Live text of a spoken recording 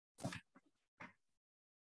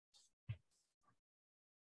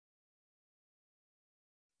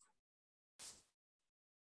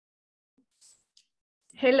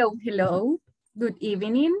Hello, hello. Good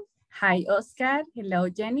evening. Hi, Oscar. Hello,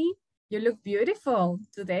 Jenny. You look beautiful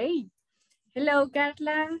today. Hello,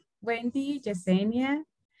 Carla, Wendy, Yesenia.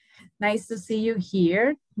 Nice to see you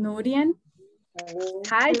here. Nurian.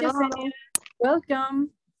 Hi, Hello. Yesenia.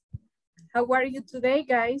 Welcome. How are you today,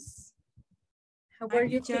 guys? How are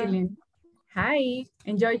you feeling? Hi.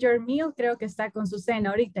 Enjoy your meal. Creo que está con su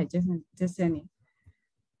cena ahorita, Yesenia.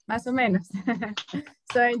 Más o menos.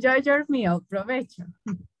 So enjoy your meal. Provecho.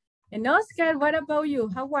 And Oscar, what about you?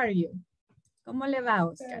 How are you? ¿Cómo le va,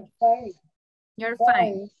 Oscar? Fine. You're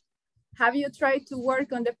fine. Have you tried to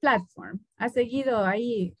work on the platform? ¿Has seguido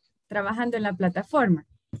ahí trabajando en la plataforma?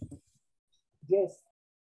 Yes.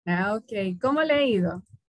 Ah, ok. ¿Cómo le ha ido?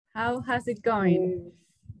 How has it going?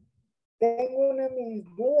 Tengo una de mis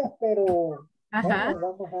dudas, pero Ajá.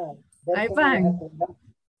 bueno, vamos a ver Ahí cómo van. las acordamos.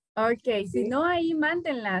 Ok, si Sí. no, ahí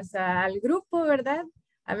mándenlas al grupo, ¿verdad?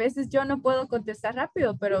 A veces yo no puedo contestar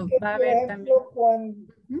rápido, pero Es que, va a haber también.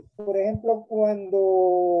 por ejemplo,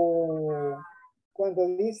 cuando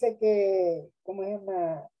dice que, ¿cómo se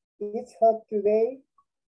llama? It's hot today.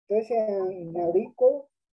 Entonces en Eurico,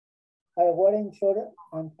 I wasn't sure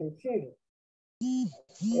ante zero.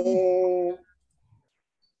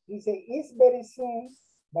 Dice, it's very soon,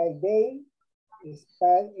 by day,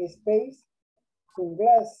 space,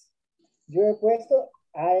 sunglass. Yo he puesto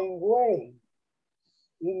I'm wearing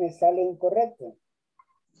y me sale incorrecto.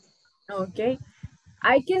 Ok.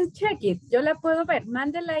 I can check it. Yo la puedo ver.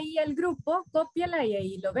 Mándela ahí al grupo, cópiala y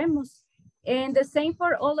ahí lo vemos. And the same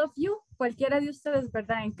for all of you. Cualquiera de ustedes,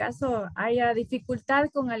 ¿verdad? En caso haya dificultad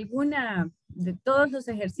con alguna de todos los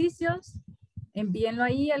ejercicios, envíenlo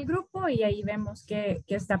ahí al grupo y ahí vemos qué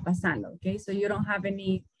está pasando. Ok, so you don't have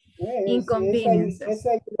any inconveniences. Eso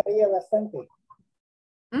ayudaría bastante.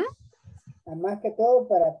 Más que todo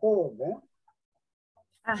para todos, ¿verdad?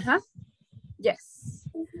 Ajá. Yes.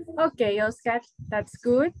 Okay, Oscar, that's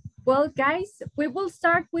good. Well, guys, we will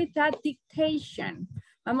start with a dictation.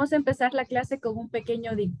 Vamos a empezar la clase con un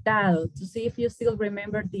pequeño dictado to see if you still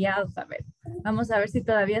remember the alphabet. Vamos a ver si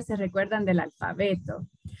todavía se recuerdan del alfabeto.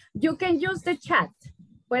 You can use the chat.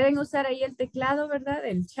 Pueden usar ahí el teclado, ¿verdad?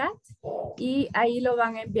 El chat. Y ahí lo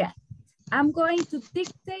van a enviar. I'm going to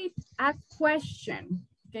dictate a question.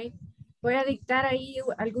 Okay. Voy a dictar ahí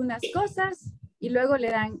algunas cosas y luego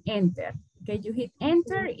le dan enter. Okay, you hit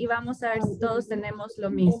enter y vamos a ver si todos tenemos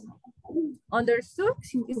lo mismo. Understood?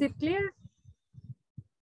 Is it clear?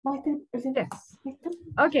 Yes.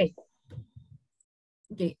 Okay.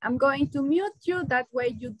 Okay, I'm going to mute you. That way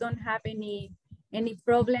you don't have any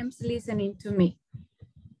problems listening to me.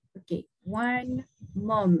 Okay, one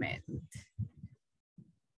moment.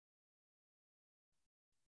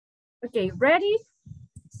 Okay, ready,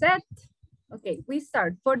 set. Okay, we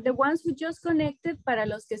start. For the ones who just connected, para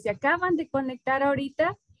los que se acaban de conectar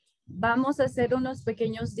ahorita, vamos a hacer unos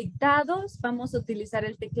pequeños dictados. Vamos a utilizar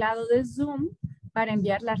el teclado de Zoom para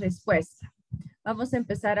enviar la respuesta. Vamos a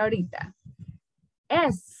empezar ahorita.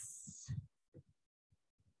 S.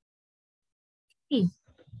 E.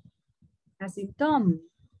 As in Tom.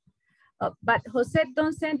 Oh, but José,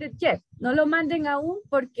 don't send it yet. No lo manden aún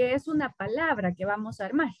porque es una palabra que vamos a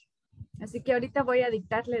armar. Así que ahorita voy a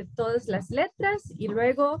dictarle todas las letras y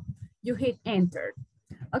luego you hit enter.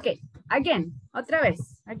 Ok, again, otra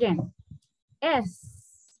vez, again. S.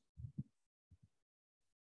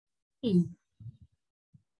 E.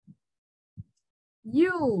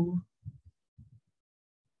 U.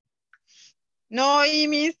 No, y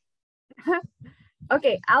mis. Ok,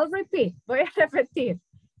 I'll repeat. Voy a repetir.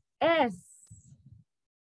 S.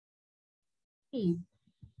 E.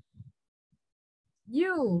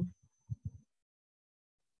 U.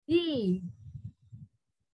 D.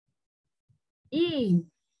 E.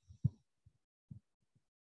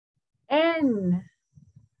 N.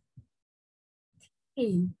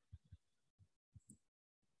 T.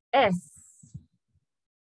 S.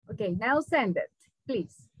 Okay, now send it,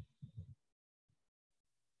 please.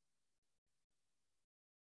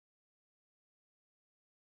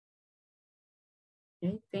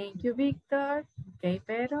 Okay, thank you, Victor. Okay,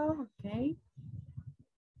 Pero, okay.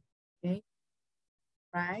 Okay,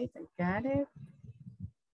 right, I got it.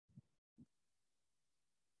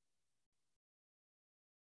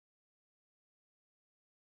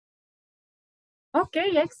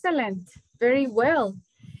 Okay, excellent. Very well.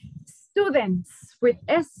 Students with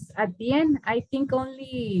S at the end, I think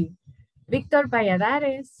only Victor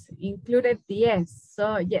Valladares included the S.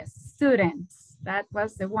 So yes, students, that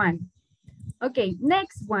was the one. Okay,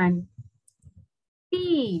 next one.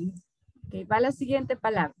 P. Okay, va la siguiente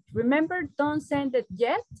palabra. Remember, don't send it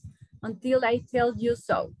yet until I tell you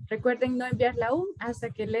so. Recuerden no enviarla aún hasta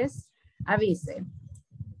que les avise.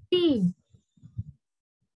 P,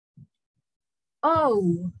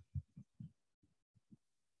 O,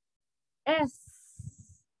 S,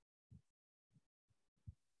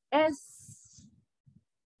 S,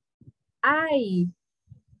 I,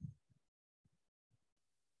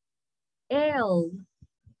 L.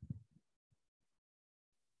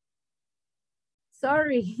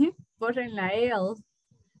 Sorry, ponen la L.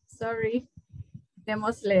 Sorry.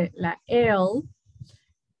 Tenemos la L.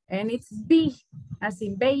 And it's B, as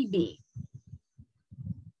in baby.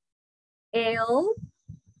 L,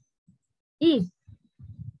 E.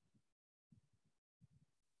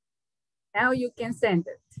 Now you can send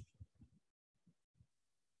it.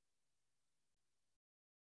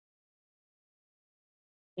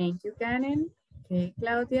 Thank you, Karen. Okay,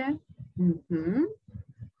 Claudia.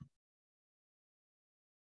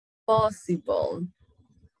 Possible.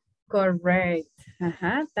 Correct.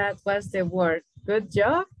 That was the word. Good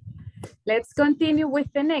job. Let's continue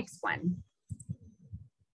with the next one.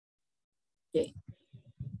 Okay.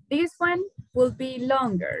 This one will be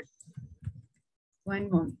longer. One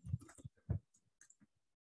moment.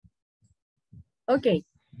 Okay.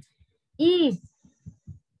 E,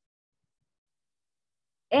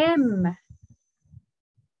 M,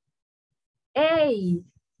 A,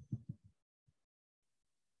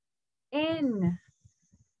 N,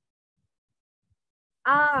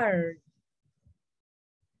 R,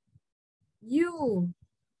 U,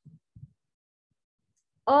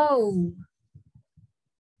 O,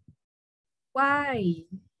 Y,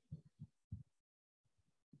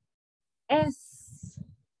 S,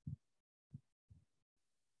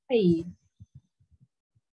 I,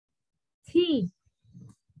 T,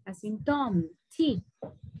 as in Tom, T,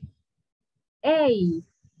 A,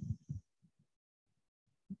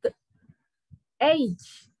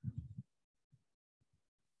 H,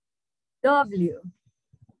 W.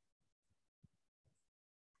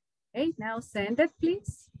 Okay, now send it,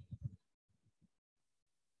 please.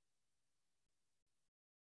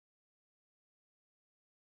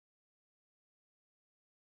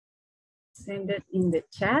 Send it in the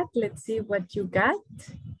chat. Let's see what you got.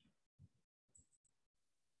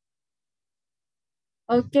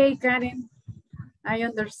 Okay, Karen, I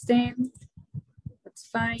understand. That's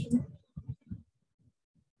fine.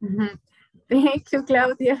 Thank you,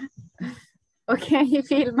 Claudia. Okay,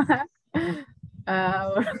 Vilma.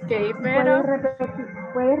 Ok, pero...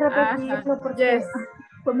 Puedes repetirlo porque yes.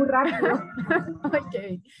 fue muy rápido.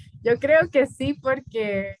 Ok, yo creo que sí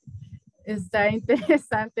porque está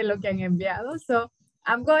interesante lo que han enviado. So,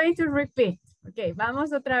 I'm going to repeat. Ok,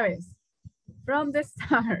 vamos otra vez. From the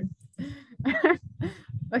start.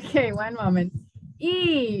 Ok, one moment.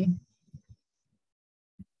 E,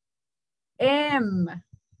 M,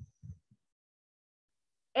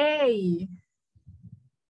 A,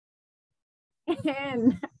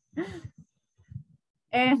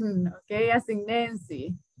 N, okay, as in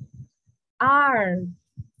Nancy. R,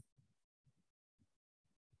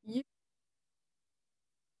 U,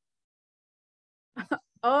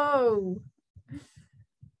 O,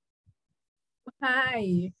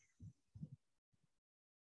 Y,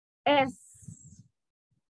 S,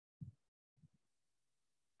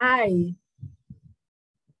 I,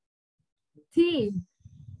 T,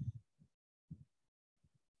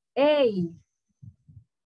 A,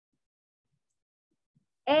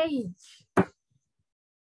 H,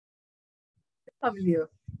 W.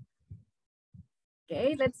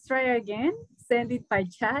 Okay, let's try again. Send it by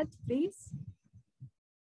chat, please.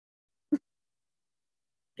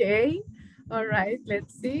 Okay, all right,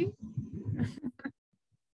 let's see.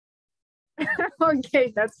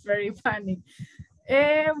 Okay, that's very funny.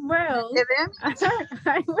 Well,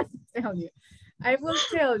 I will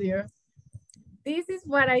tell you. This is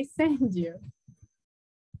what I sent you.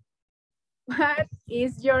 What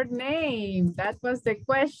is your name? That was the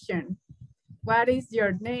question. What is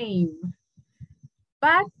your name?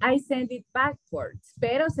 But I sent it backwards,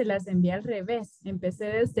 pero se las envié al revés.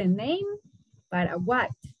 Empecé desde name para what.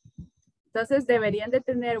 Entonces deberían de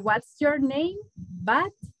tener what's your name,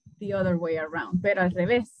 but the other way around, pero al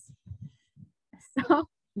revés. So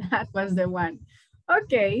that was the one.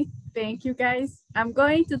 Okay, thank you guys. I'm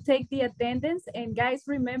going to take the attendance and guys,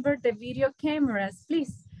 remember the video cameras,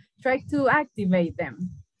 please try to activate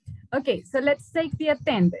them. Okay, so let's take the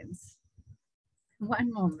attendance.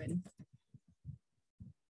 One moment.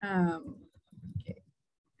 Okay.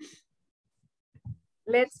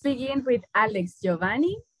 Let's begin with Alex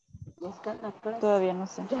Giovanni. Todavía no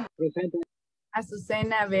sé.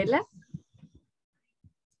 Azucena Vela.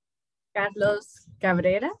 Carlos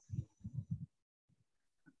Cabrera.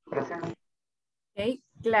 Okay.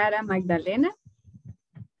 Clara Magdalena.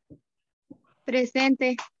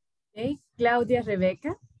 Presente. Okay. Claudia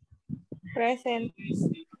Rebeca. Present.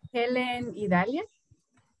 Helen Idalia.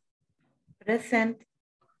 Present.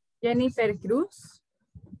 Jennifer Cruz.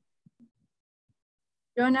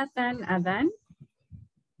 Jonathan Adán.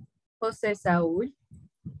 José Saúl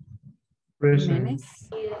Jiménez.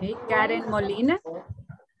 Okay. Karen Molina.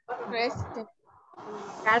 Present.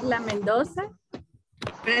 Carla Mendoza.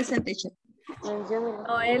 Present, teacher.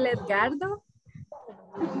 Noel Edgardo.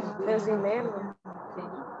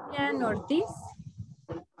 Ian Ortiz.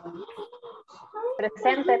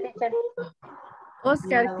 Presente, teacher.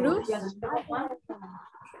 Oscar Cruz.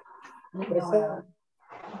 Present.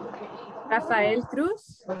 Rafael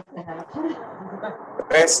Cruz.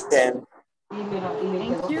 Present.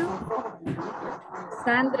 Thank you.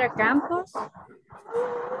 Sandra Campos.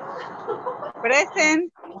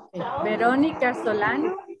 Present. Okay. Verónica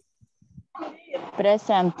Solano.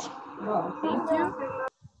 Present. Thank you.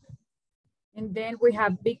 And then we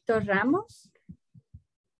have Victor Ramos.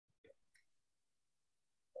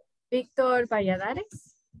 Víctor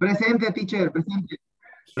Valladares. Presente, teacher, presente.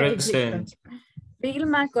 Okay, Present. Víctor.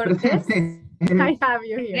 Vilma Cortés. Presente. I have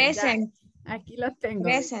you here. Present. Ya. Aquí lo tengo.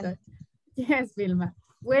 Present. Víctor. Yes, Vilma.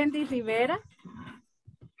 Wendy Rivera.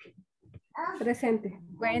 Presente.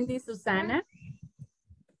 Wendy Susana.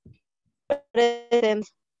 Present.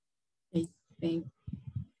 Okay,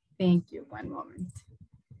 thank you. One moment.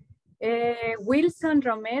 Wilson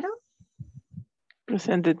Romero.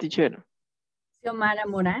 Presente, teacher. Xiomara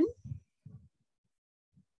Morán.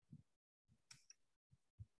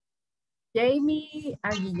 Jamie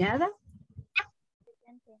Aguiñada.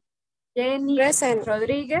 Jenny Present.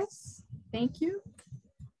 Rodríguez. Thank you.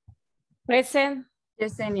 Present.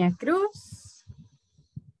 Yesenia Cruz.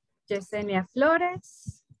 Yesenia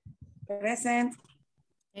Flores. Present.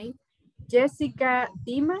 Okay. Jessica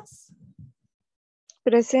Dimas.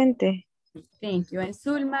 Presente. Thank you. And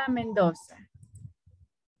Zulma Mendoza.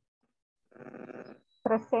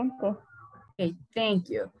 Presente. Okay, thank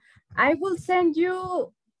you. I will send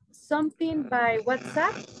you something by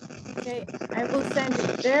WhatsApp. Okay, I will send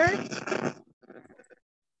it there.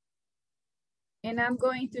 And I'm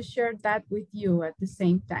going to share that with you at the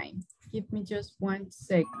same time. Give me just 1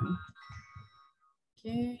 second.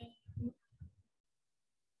 Okay.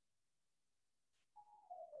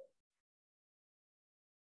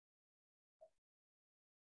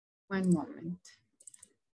 One moment.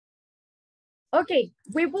 Okay,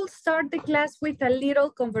 we will start the class with a little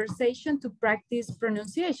conversation to practice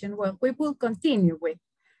pronunciation. Well, we will continue with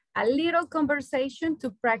a little conversation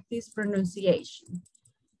to practice pronunciation.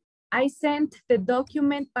 I sent the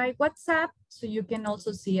document by WhatsApp, so you can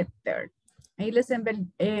also see it there. Ahí les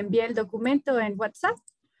envié el documento en WhatsApp,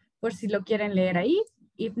 por si lo quieren leer ahí.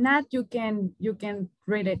 If not, you can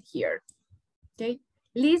read it here. Okay,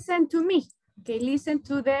 listen to me. Okay, listen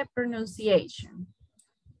to the pronunciation.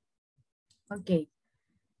 Okay.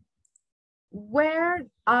 Where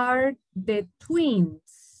are the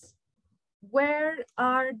twins? Where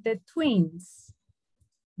are the twins?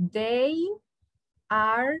 They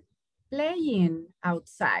are playing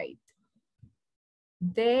outside.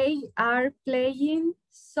 They are playing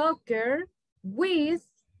soccer with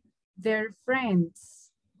their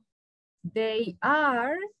friends. They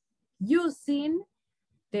are using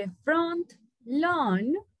the front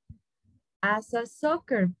lawn as a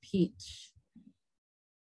soccer pitch.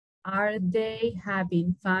 Are they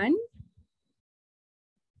having fun?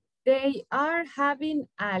 They are having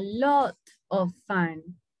a lot of fun.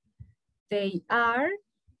 They are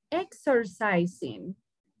exercising,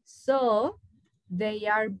 so they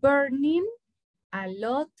are burning a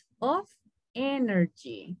lot of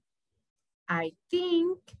energy. I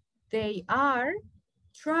think they are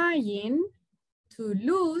trying to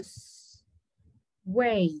lose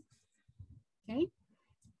weight. Okay.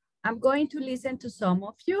 I'm going to listen to some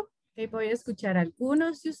of you. Okay, voy a escuchar a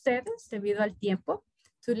algunos de ustedes debido al tiempo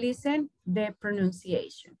to listen the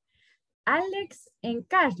pronunciation. Alex and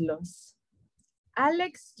Carlos.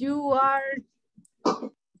 Alex, you are,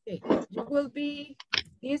 okay, you will be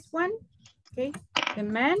this one, okay, the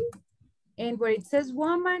man, and where it says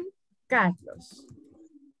woman, Carlos.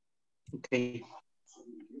 Okay.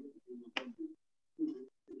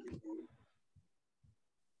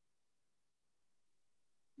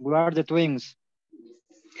 Where are the twins?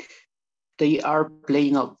 They are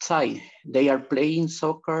playing outside. They are playing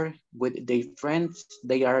soccer with their friends.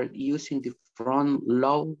 They are using the front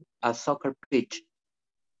lawn as soccer pitch.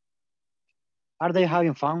 Are they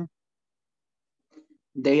having fun?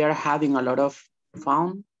 They are having a lot of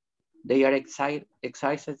fun. They are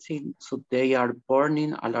excited, so they are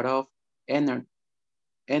burning a lot of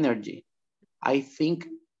energy. I think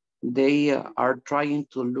They are trying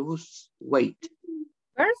to lose weight.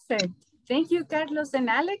 Perfect. Thank you, Carlos and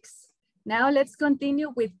Alex. Now let's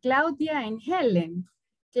continue with Claudia and Helen.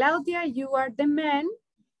 Claudia, you are the man,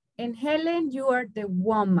 and Helen, you are the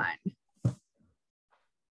woman.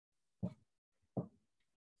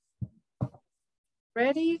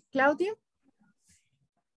 Ready, Claudia?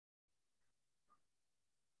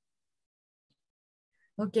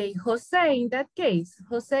 Okay, Jose, in that case,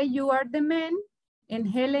 Jose, you are the man, and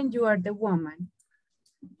Helen, you are the woman.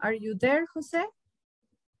 Are you there, Jose?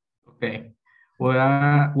 Okay. Where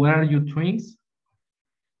are you twins?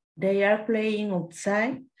 They are playing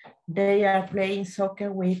outside. They are playing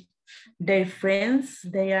soccer with their friends.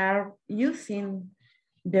 They are using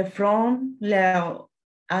the front lawn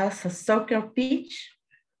as a soccer pitch.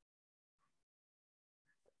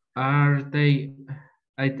 Are they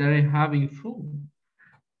having fun?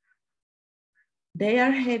 They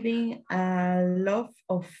are having a lot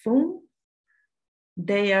of fun.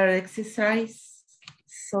 They are exercise,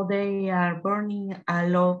 so they are burning a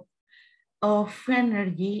lot of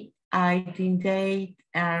energy. I think they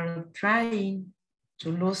are trying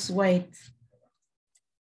to lose weight.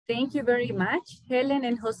 Thank you very much, Helen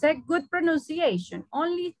and Jose. Good pronunciation.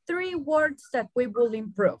 Only 3 words that we will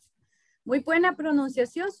improve. Muy buena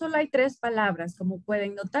pronunciación, solo hay 3 palabras, como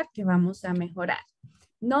pueden notar que vamos a mejorar.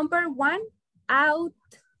 Number 1,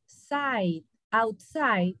 outside.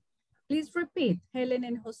 Outside. Please repeat, Helen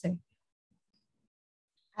and Jose.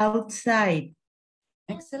 Outside.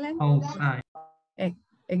 Excellent. Outside.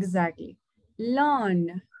 Exactly.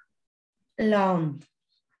 Lawn. Lawn.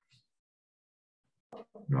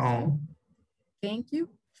 No. Thank you.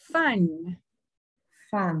 Fun.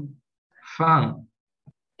 Fun. Fun.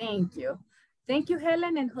 Thank you. Thank you,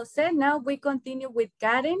 Helen and Jose. Now we continue with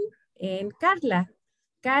Karen and Carla.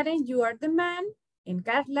 Karen, you are the man, and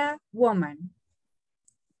Carla, woman.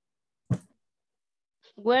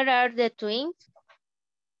 Where are the twins?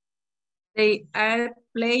 They are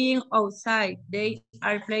playing outside. They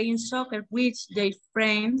are playing soccer with their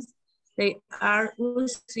friends. They are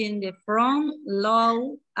using the front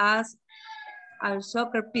lawn as a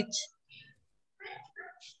soccer pitch.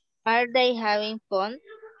 Are they having fun?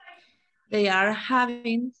 They are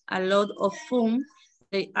having a lot of fun.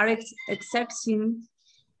 They are exercising,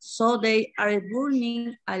 so they are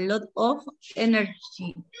burning a lot of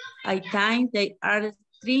energy. I think they are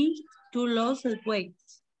trying to lose weight.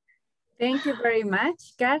 Thank you very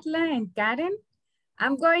much, Carla and Karen.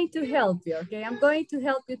 I'm going to help you, okay? I'm going to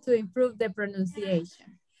help you to improve the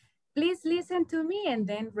pronunciation. Please listen to me and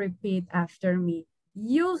then repeat after me.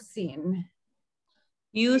 Using.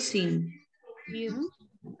 Using.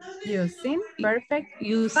 Using, perfect.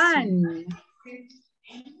 Using. Fun.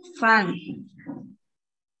 Fun.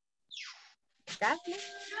 Carla?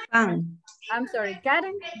 Fun. I'm sorry,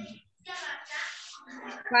 Karen?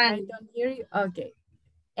 Fun. I don't hear you. Okay.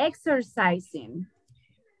 Exercising.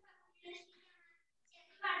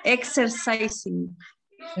 Exercising.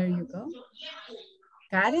 There you go.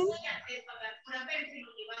 Karen?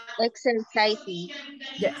 Exercising.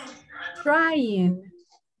 Yes. Trying.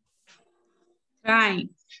 Trying.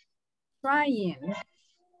 Trying.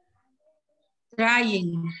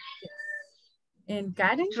 Trying. Yes. And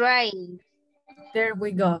Karen? Trying. There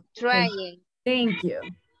we go. Trying. Thank you.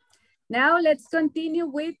 Now let's continue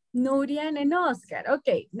with Nurian and Oscar.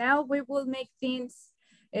 Okay, now we will make things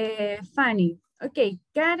funny. Okay,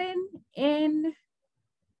 Karen and,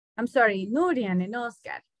 I'm sorry, Nurian and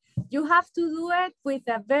Oscar. You have to do it with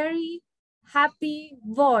a very happy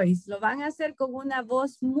voice. Lo van a hacer con una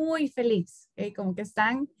voz muy feliz. Okay, como que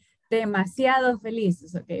están demasiado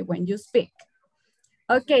felices, okay, when you speak.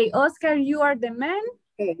 Okay, Oscar, you are the man,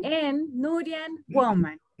 and Nurian,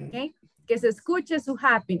 woman, okay? Que se escuche su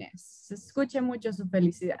happiness, se escuche mucho su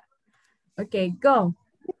felicidad. Okay, go.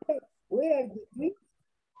 Where are the twins?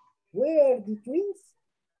 Where are the twins?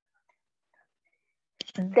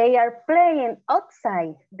 They are playing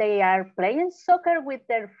outside. They are playing soccer with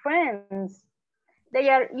their friends. They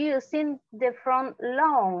are using the front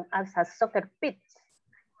lawn as a soccer pitch.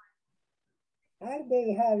 Are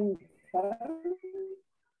they having fun?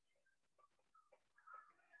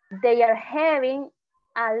 They are having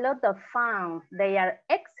a lot of fun. They are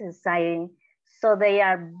exercising, so they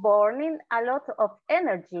are burning a lot of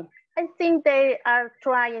energy. I think they are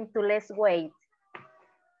trying to lose weight.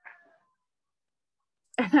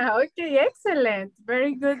 Okay, excellent.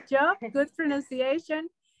 Very good job. Good pronunciation.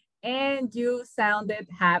 And you sounded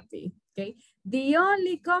happy, okay? The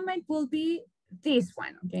only comment will be this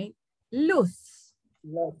one, okay? Luz.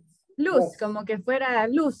 Luz, como que fuera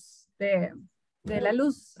luz, de la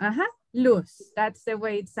luz. Ajá, luz. That's the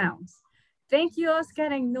way it sounds. Thank you,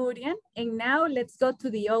 Oscar and Nurian. And now let's go to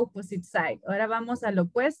the opposite side. Ahora vamos al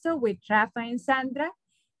opuesto with Rafa and Sandra.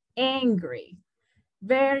 Angry.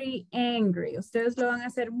 Very angry. Ustedes lo van a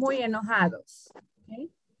hacer muy enojados. Okay?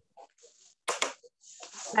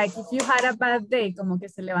 Like if you had a bad day, como que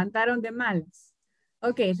se levantaron de malas.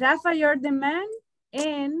 Okay, Rafa, you're the man.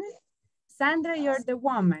 And Sandra, you're the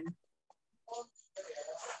woman.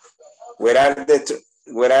 Where are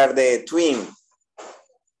the twins?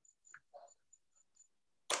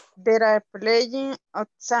 They are playing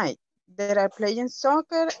outside. They are playing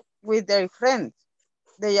soccer with their friends.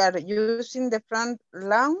 They are using the front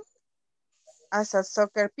lawn as a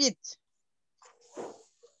soccer pitch.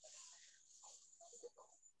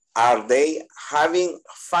 Are they having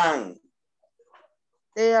fun?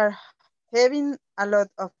 They are having a lot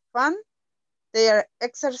of fun. They are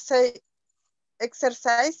exercising,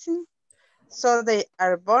 so they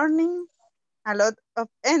are burning a lot of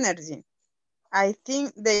energy. I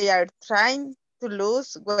think they are trying to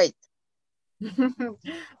lose weight.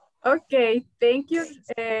 Okay, thank you,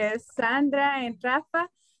 Sandra and Rafa.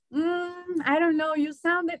 I don't know, you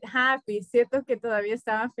sounded happy. Siento que todavía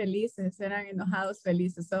estaban felices, eran enojados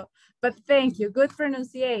felices. So, but thank you, good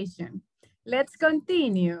pronunciation. Let's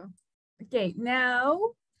continue. Okay,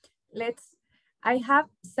 now I have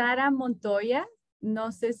Sara Montoya.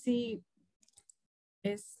 No sé si,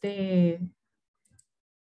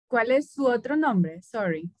 ¿cuál es su otro nombre?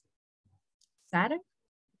 Sorry. Sara?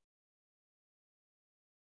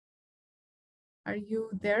 Are you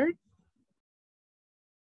there?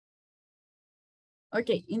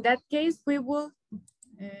 Okay, in that case, we will,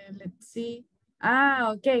 let's see.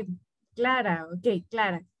 Okay, Clara, okay,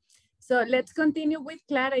 Clara. So, let's continue with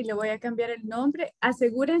Clara y le voy a cambiar el nombre.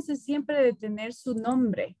 Asegúrense siempre de tener su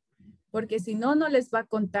nombre, porque si no, no les va a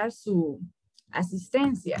contar su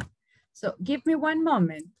asistencia. So, give me one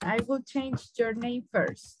moment. I will change your name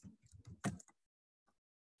first.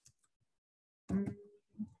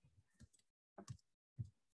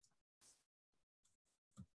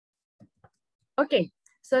 Okay,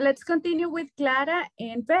 so let's continue with Clara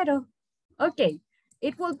and Vero. Okay,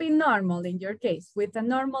 it will be normal in your case with a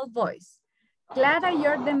normal voice. Clara,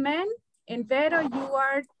 you're the man, and Vero, you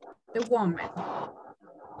are the woman.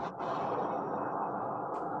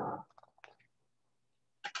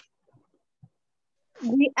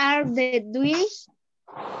 We are the twins.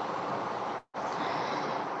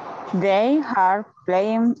 They are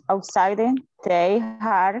playing outside. They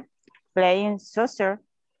are playing soccer.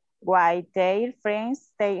 While their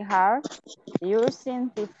friends, they are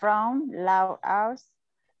using the front lawn as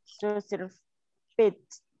soccer pitch.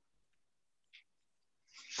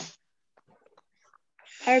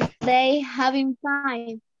 Are they having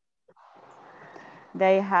fun?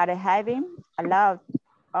 They are having a lot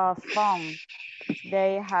of fun.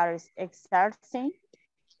 They are exercising,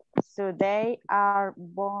 so they are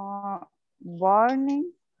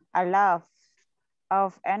burning a lot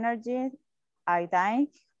of energy, I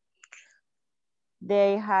think.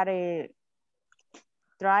 They are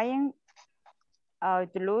trying to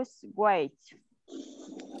lose weight.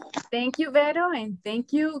 Thank you, Vero, and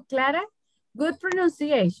thank you, Clara. Good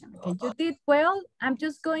pronunciation. Okay, you did well. I'm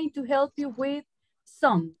just going to help you with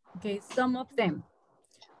some, okay, some of them.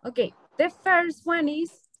 Okay, the first one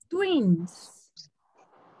is twins.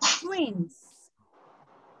 Twins.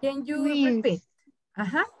 Can you repeat?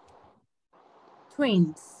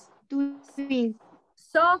 Twins. Twins.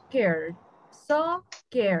 Soccer.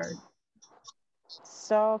 Soccer.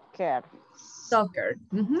 Soccer. Soccer.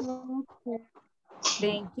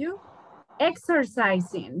 Thank you.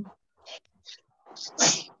 Exercising.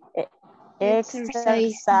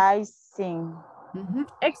 Exercising.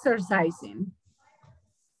 Exercising.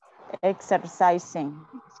 Exercising.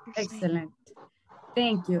 Excellent.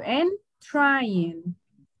 Thank you. And trying.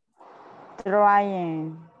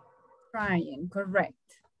 Trying. Trying, correct.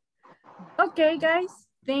 Okay, guys,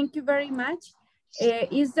 thank you very much.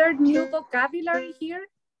 Is there new vocabulary here?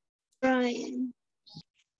 Trying.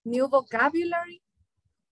 New vocabulary?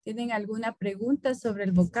 ¿Tienen alguna pregunta sobre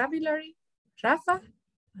el vocabulary? Rafa?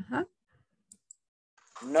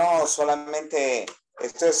 No, solamente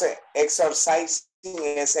esto es exercising,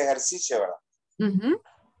 es ejercicio, ¿verdad?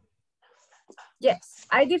 Yes,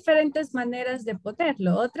 hay diferentes maneras de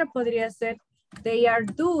ponerlo. Otra podría ser, they are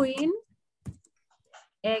doing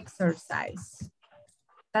exercise.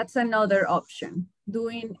 That's another option,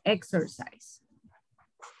 doing exercise.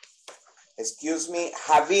 Excuse me,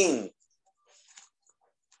 having.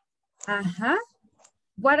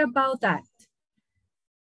 What about that?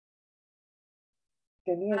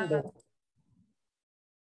 Teniendo.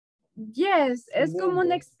 Yes, es Teniendo. como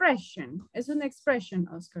una expression. Es una expression,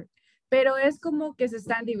 Oscar. pero es como que se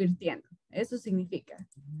están divirtiendo. Eso significa.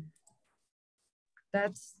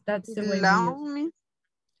 That's the way we use it. Lawn.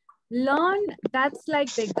 Lawn, that's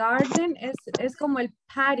like the garden, es como el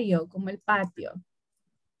patio, como el patio.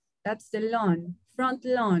 That's the lawn, front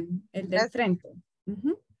lawn, el del frente.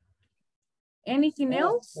 Anything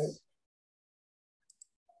else?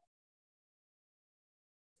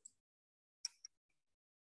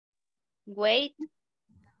 Weight.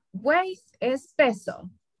 Weight es peso.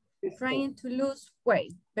 Trying to lose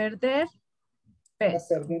weight. Perder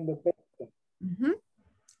peso. Perdiendo peso.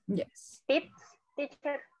 Yes. Pitch,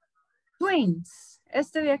 teacher. Twins.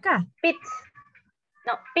 Este de acá. Pitch.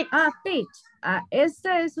 No, pitch. Ah, pitch.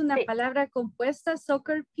 Esta es una palabra compuesta.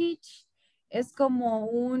 Soccer pitch. Es como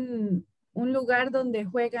un lugar donde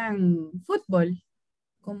juegan fútbol.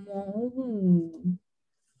 Como un...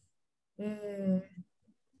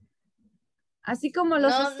 así como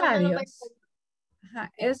los estadios.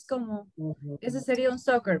 Ajá, es como, ese sería un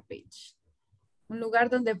soccer pitch. Un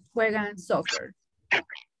lugar donde juegan soccer.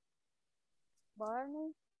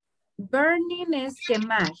 Burning. Burning es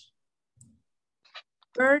quemar.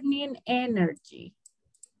 Burning energy.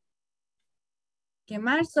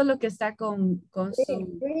 Quemar solo que está con su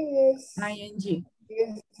ing.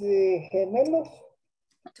 Gemelos.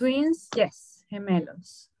 Twins, yes,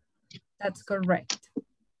 gemelos. That's correct.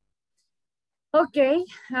 Okay,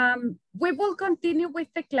 we will continue with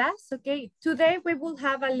the class, okay? Today we will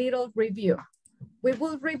have a little review. We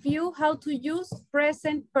will review how to use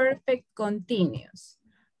present perfect continuous.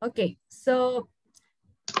 Okay, so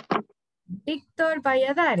Victor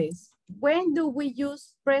Valladares, when do we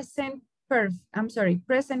use present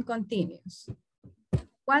continuous?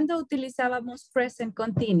 ¿Cuándo utilizábamos present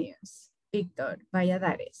continuous? Victor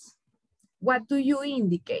Valladares. What do you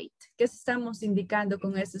indicate? ¿Qué estamos indicando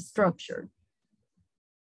con ese structure?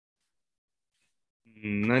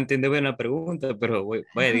 No entiendo bien la pregunta, pero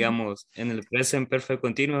vaya, digamos, en el present perfect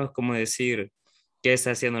continuo es como decir qué está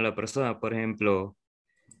haciendo la persona. Por ejemplo,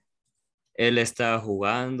 él está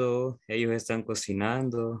jugando, ellos están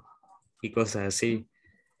cocinando y cosas así.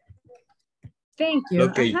 Thank you.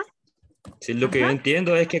 Lo que yo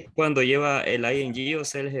entiendo es que cuando lleva el ing, o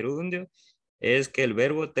sea, el gerundio, es que el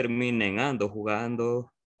verbo termina en ando,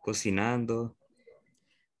 jugando, cocinando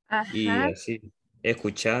y así,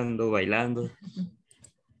 escuchando, bailando.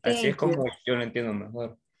 Así es como yo lo entiendo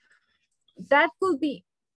mejor. That could be,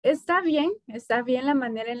 está bien la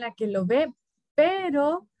manera en la que lo ve,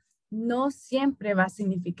 pero no siempre va a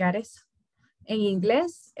significar eso. En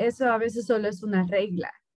inglés, eso a veces solo es una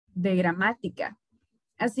regla de gramática.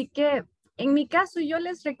 Así que, en mi caso, yo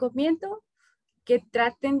les recomiendo que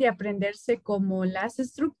traten de aprenderse como las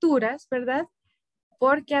estructuras, ¿verdad?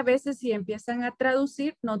 Porque a veces si empiezan a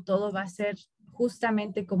traducir, no todo va a ser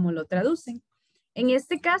justamente como lo traducen. En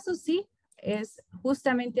este caso sí, es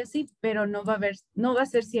justamente así, pero no va a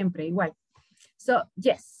ser siempre igual. So,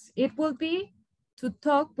 yes, it will be to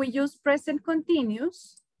talk, we use present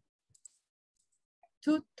continuous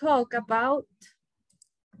to talk about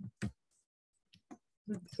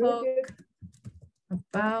the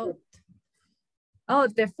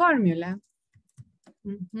formula.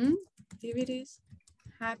 Activities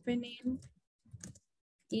happening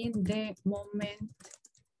in the moment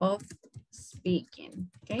of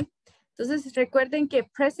speaking, ¿ok? Entonces recuerden que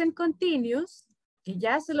present continuous, que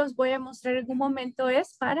ya se los voy a mostrar en un momento,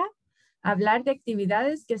 es para hablar de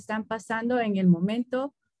actividades que están pasando en el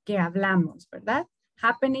momento que hablamos, ¿verdad?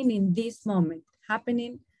 Happening in this moment,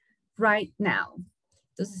 happening right now.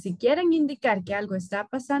 Entonces si quieren indicar que algo está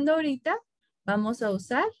pasando ahorita, vamos a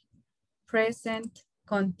usar present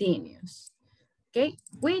continuous, ¿ok?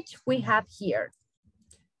 Which we have here.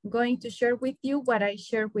 I'm going to share with you what I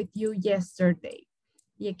shared with you yesterday.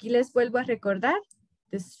 Y aquí les vuelvo a recordar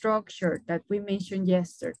the structure that we mentioned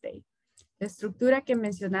yesterday. La estructura que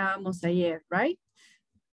mencionábamos ayer, right?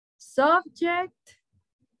 Subject,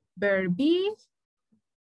 verb be,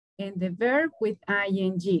 and the verb with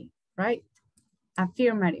ing, right?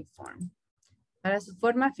 Affirmative form. Para su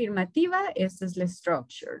forma afirmativa, esta es la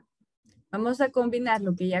structure. Vamos a combinar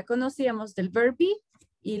lo que ya conocíamos del verb be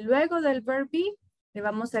y luego del verb be le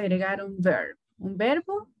vamos a agregar un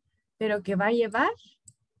verbo, pero que va a llevar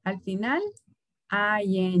al final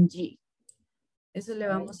ing. Eso le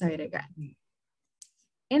vamos a agregar.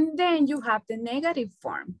 And then you have the negative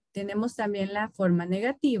form. Tenemos también la forma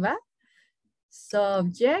negativa.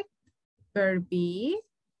 Subject, verb be,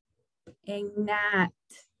 and not.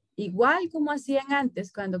 Igual como hacían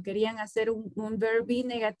antes cuando querían hacer un verb be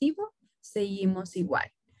negativo, seguimos igual.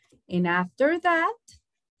 And after that,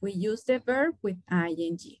 we use the verb with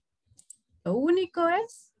ing. Lo único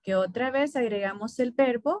es que otra vez agregamos el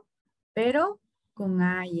verbo pero con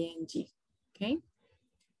ing. Okay.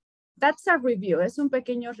 That's a review. Es un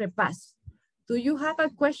pequeño repaso. Do you have a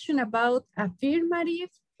question about affirmative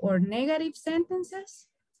or negative sentences?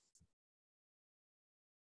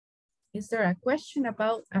 Is there a question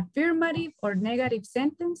about affirmative or negative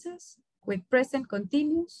sentences with present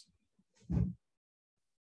continuous?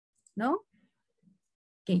 No?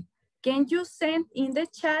 Okay. Can you send in the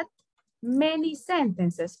chat many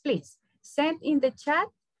sentences, please? Send in the chat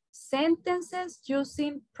sentences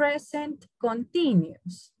using present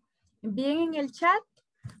continuous. Envíen en el chat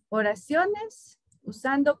oraciones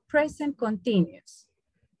usando present continuous.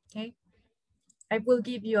 Okay. I will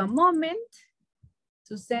give you a moment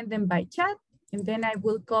to send them by chat, and then I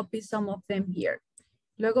will copy some of them here.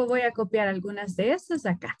 Luego voy a copiar algunas de estas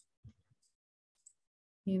acá.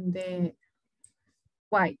 In the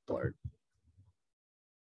whiteboard.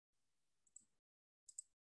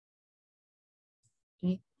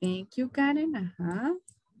 Okay, thank you, Karen.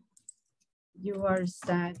 You are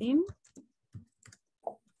studying.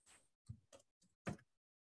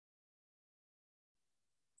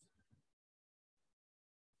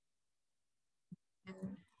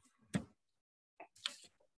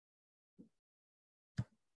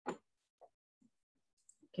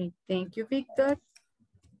 Okay, thank you, Victor.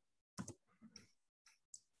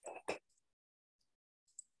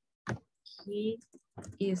 He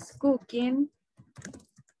is cooking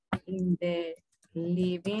in the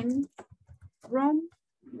living room.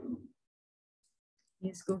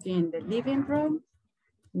 He's cooking in the living room.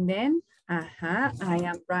 Then, I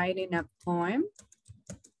am writing a poem.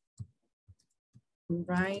 I'm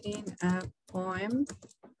writing a poem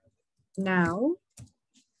now.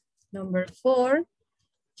 Number 4,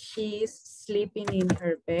 she's sleeping in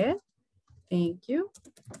her bed. Thank you.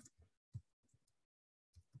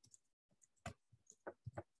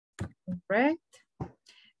 Correct.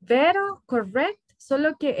 Vero, correct.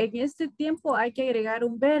 Solo que en este tiempo hay que agregar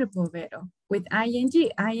un verbo, Vero. With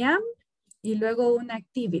ing, I am, y luego una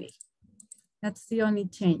activity. That's the only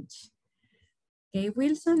change. Okay,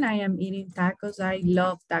 Wilson, I am eating tacos. I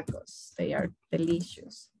love tacos. They are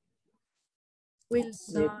delicious.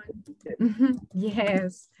 Wilson,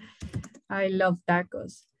 yes, I love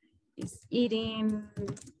tacos. He's eating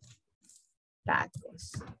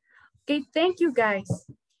tacos. Okay, thank you guys.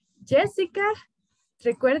 Jessica,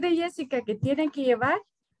 recuerde Jessica que tienen que llevar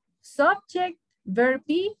subject, verb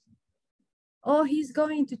be. Oh, he's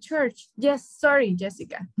going to church. Yes, sorry,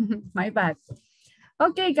 Jessica, my bad.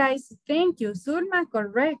 Okay, guys, thank you. Zulma,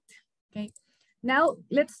 correct. Okay, now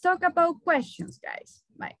let's talk about questions, guys.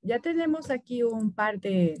 Right. Ya tenemos aquí un par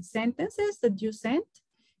de sentences that you sent.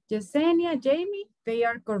 Yesenia, Jamie, they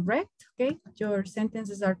are correct. Okay, your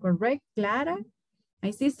sentences are correct. Clara,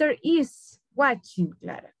 my sister is watching,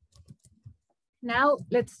 Clara. Now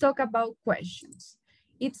let's talk about questions.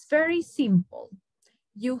 It's very simple.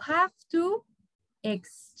 You have to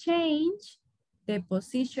exchange the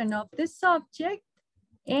position of the subject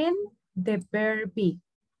and the verb be.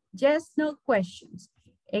 Yes, no questions.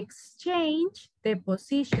 Exchange the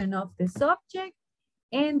position of the subject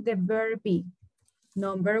and the verb be.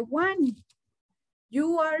 Number 1,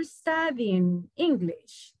 you are studying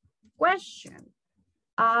English. Question,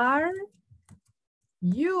 are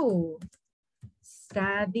you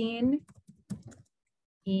studying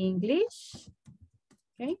English?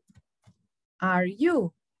 Okay. Are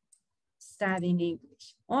you studying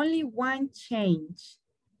English? Only one change.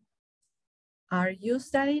 Are you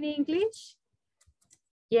studying English?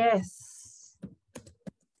 Yes.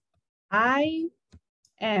 I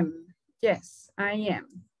am. Yes, I am.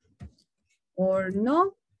 Or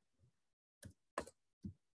no.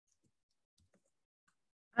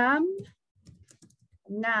 I'm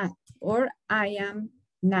not. Or I am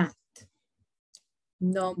not.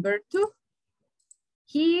 Number 2.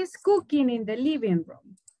 He is cooking in the living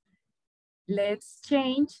room. Let's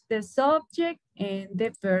change the subject and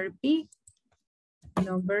the verb be.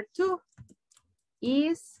 Number 2.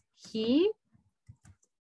 Is he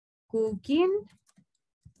cooking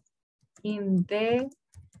in the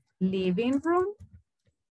living room?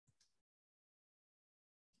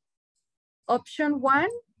 Option 1.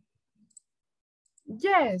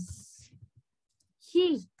 Yes,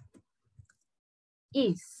 he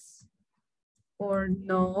is. Or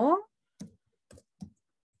no,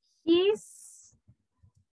 he's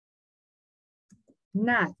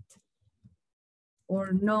not.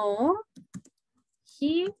 Or no,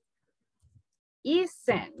 he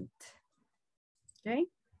isn't. Okay?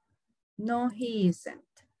 No, he isn't.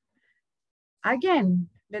 Again,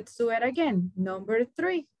 let's do it again. Number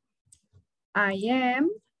 3. I am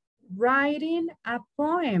writing a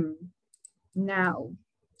poem now.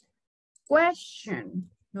 question.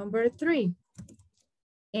 Number 3.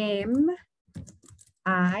 Am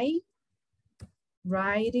I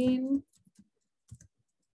writing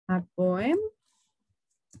a poem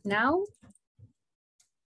now?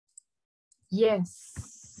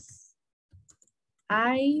 Yes,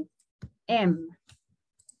 I am.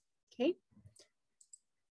 Okay.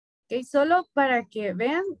 Ok, solo para que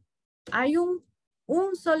vean, hay un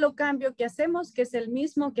solo cambio que hacemos que es el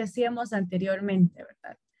mismo que hacíamos anteriormente,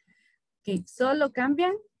 ¿verdad? Ok, solo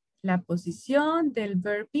cambian la posición del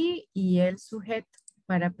verb be y el sujeto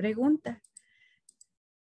para pregunta.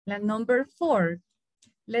 La number 4.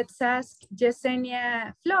 Let's ask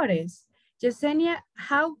Yesenia Flores. Yesenia,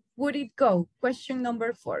 how would it go? Question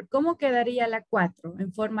number 4. ¿Cómo quedaría la 4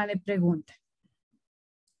 en forma de pregunta?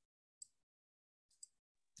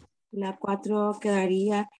 La 4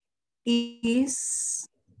 quedaría is.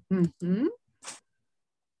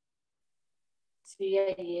 Sí,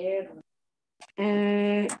 ayer.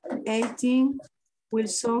 18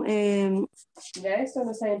 Wilson. Ya esto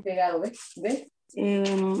no se ha pegado, ¿ves?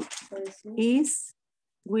 Is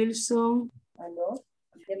Wilson.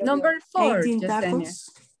 Number 4, 18 Yesenia.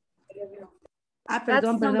 tacos.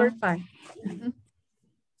 Perdón, That's number perdón. 5.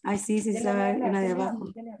 Ay, sí, estaba en la de abajo.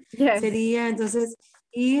 Yes. Sería entonces,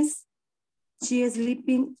 is she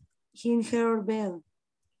sleeping in her bed?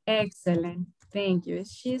 Excellent. Thank you.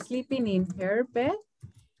 Is she sleeping in her bed?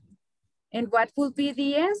 And what would be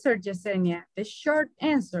the answer, Yesenia? The short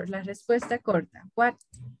answer, la respuesta corta. What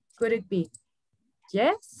could it be?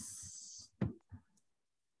 Yes?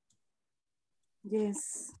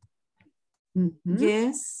 Yes. Mm-hmm.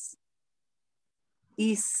 Yes.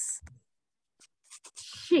 Is.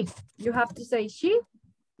 She. You have to say she?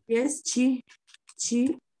 Yes, she.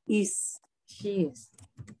 She is. She is.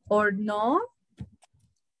 Or no?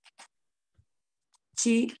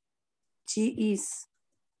 She is.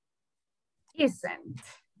 Isn't.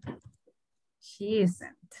 She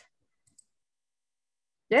isn't.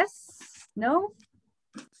 Yes? No?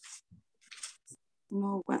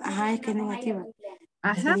 No, ajá, es que es negativa.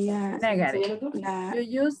 Ajá, Sería negative. You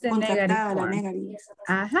use the negative la form. negative.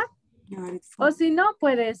 Ajá. Negative O form. si no,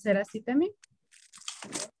 puede ser así también.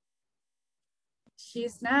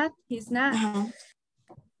 She's not, he's not. Ajá.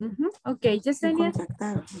 Okay, Yesenia.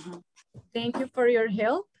 Ajá. Thank you for your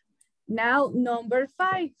help. Now, number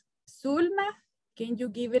 5. Zulma, can you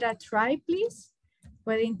give it a try, please?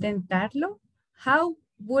 ¿Puede intentarlo? How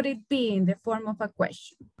would it be in the form of a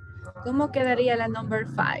question? ¿Cómo quedaría la number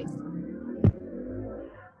 5?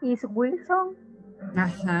 Is Wilson?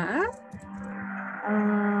 Ajá.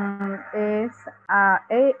 Es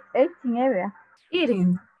eating area.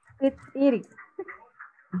 Eating. It's eating.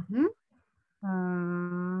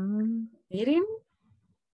 Eating.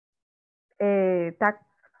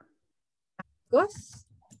 Tacos.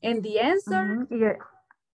 And the answer?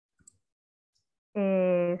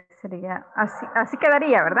 Sería, así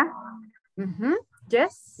quedaría, ¿verdad?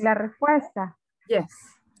 Yes. La respuesta. Yes.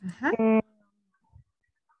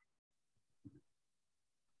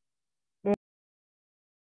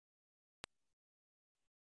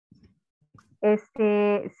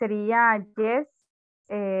 Sería yes.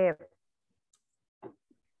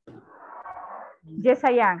 Yes,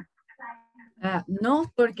 I am.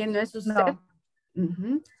 No, porque no es usted. No.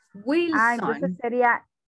 Wilson. Entonces sería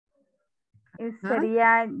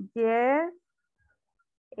yes.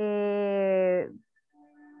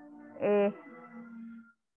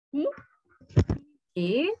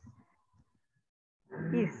 He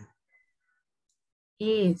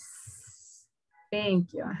is.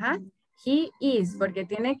 Thank you. He is, porque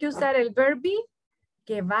tiene que usar el verb be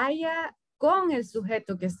que vaya con el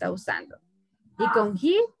sujeto que está usando. Y con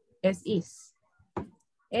he es is.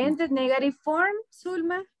 And the negative form,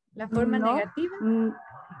 Zulma, la forma negativa. No.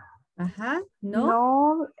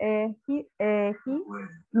 No,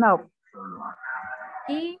 no.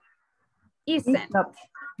 He isn't. Not.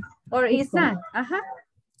 Or is not.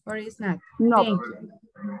 Or is not. No. Thank you.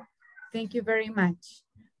 Thank you very much.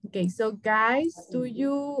 Okay, so guys, do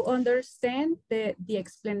you understand the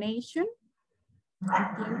explanation?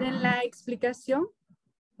 ¿Entienden la explicación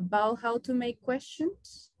about how to make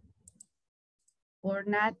questions? Or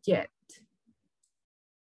not yet?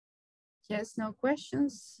 Yes, no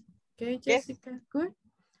questions? Okay, Jessica, yes. Good.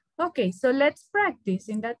 Okay, so let's practice.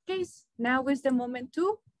 In that case, now is the moment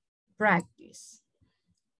to practice.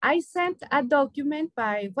 I sent a document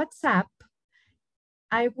by WhatsApp.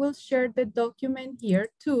 I will share the document here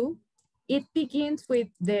too. It begins with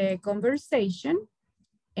the conversation,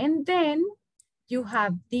 and then you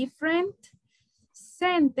have different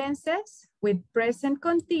sentences with present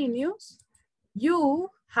continuous. You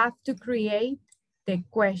have to create the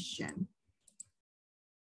question.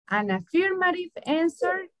 an affirmative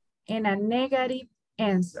answer, and a negative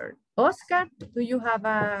answer. Oscar, do you have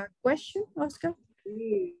a question, Oscar?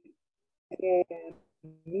 Sí, a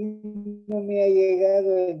mí no me ha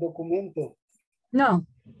llegado el documento. No.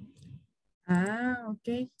 Ah,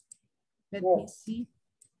 ok. Let me see.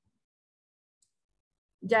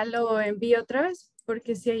 Ya lo envío otra vez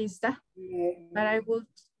porque sí, ahí está. But I will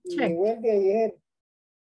check. Llegó el de ayer.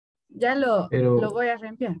 Ya lo voy a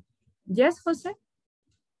reenviar. Yes, José.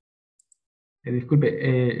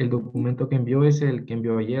 Disculpe, el documento que envió es el que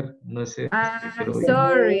envió ayer, no es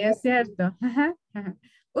Sorry, es cierto.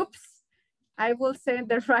 Oops, I will send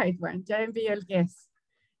the right one. Ya envío el guess.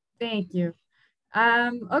 Thank you.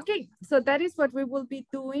 Okay, so that is what we will be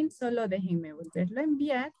doing. Solo déjenme volverlo a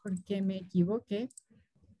enviar porque me equivoqué.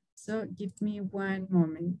 So give me one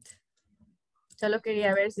moment. Solo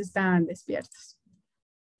quería ver si estaban despiertos.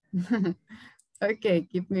 Okay,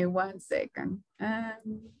 give me 1 second.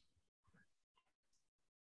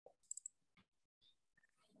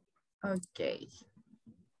 Okay.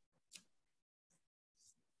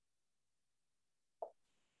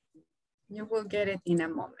 You will get it in a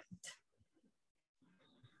moment.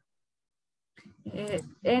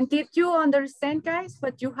 And did you understand, guys,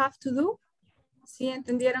 what you have to do? ¿Sí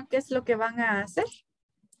entendieron qué es lo que van a hacer?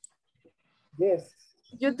 Yes.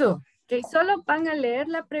 You do. Okay, solo van a leer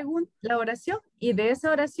la pregunta, la oración, y de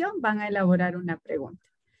esa oración van a elaborar una pregunta.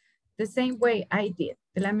 The same way I did,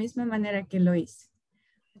 de la misma manera que lo hice.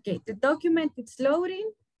 Okay, the document is loading.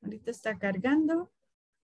 Ahorita está cargando.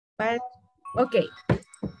 But, okay.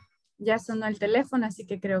 Ya sonó el teléfono, así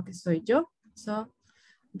que creo que soy yo. So,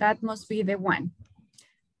 that must be the one.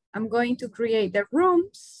 I'm going to create the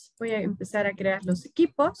rooms. Voy a empezar a crear los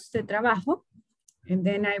equipos de trabajo. And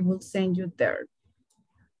then I will send you there.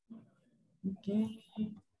 Okay.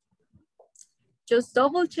 Just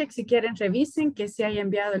double check si quieren, revisen que se haya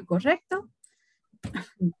enviado el correcto.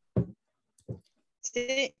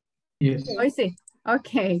 Sí. Yes. Hoy sí.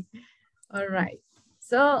 Okay. All right.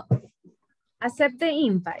 So, accept the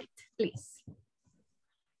invite, please.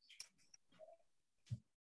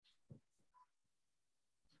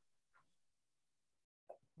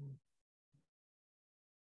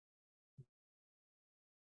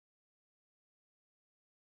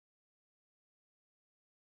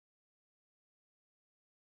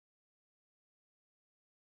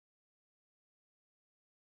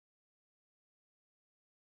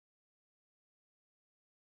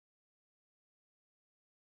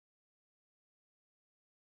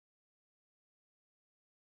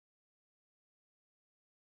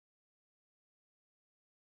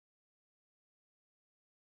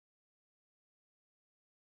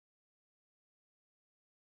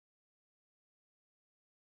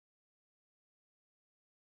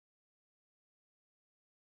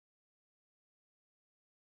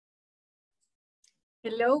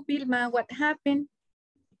 Hello, Vilma, what happened?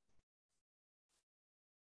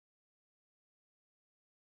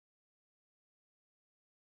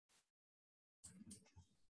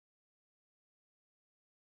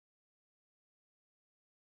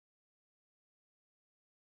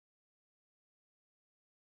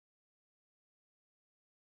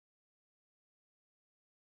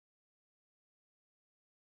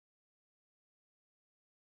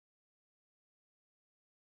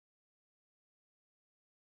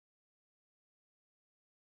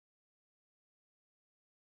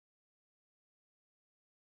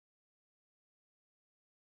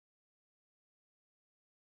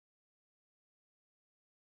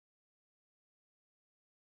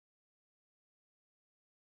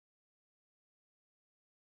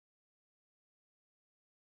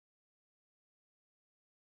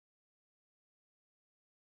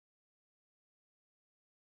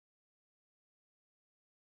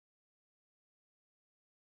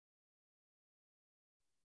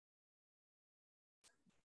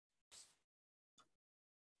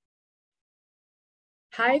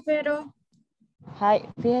 Hi, Vero. Hi,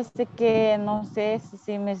 fíjese que no sé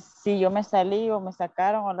si yo me salí o me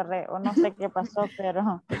sacaron o no sé qué pasó,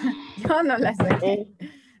 pero... Yo no la saqué.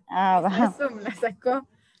 Va. Zoom la sacó.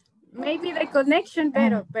 Maybe the connection,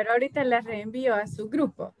 pero ahorita la reenvío a su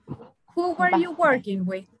grupo. Who were you working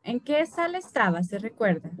with? ¿En qué sala estaba? ¿Se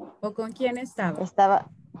recuerda? ¿O con quién estaba? Estaba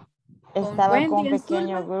Wendy con un en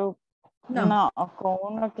pequeño Zulma? grupo. No. No, con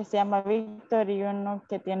uno que se llama Víctor y uno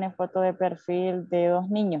que tiene foto de perfil de 2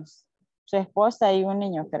 niños. Su esposa y un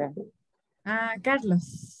niño, creo. Ah,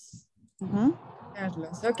 Carlos.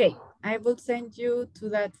 Carlos. Okay, I will send you to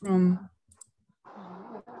that room.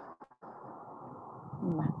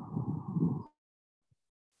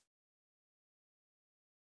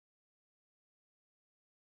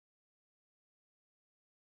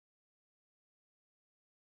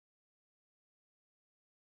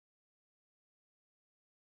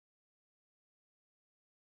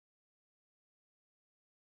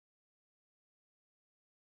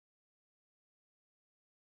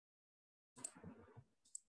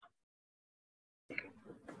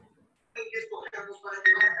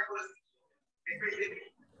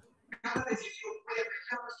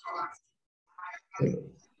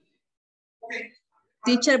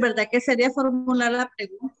 Teacher, ¿verdad que sería formular la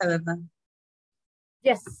pregunta, verdad?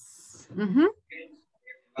 Yes.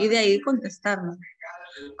 Y de ahí contestarla.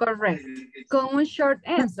 Correcto. Con un short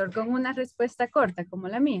answer, con una respuesta corta, como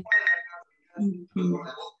la mía.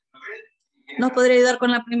 Nos podría ayudar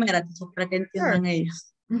con la primera, teacher, para que entiendan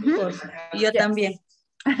ellos. Y yo también.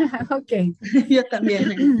 Ok. Yo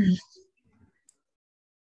también.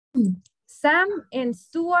 Sam and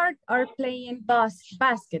Stuart are playing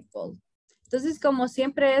basketball. Entonces, como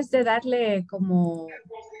siempre es de darle como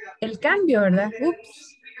el cambio, ¿verdad?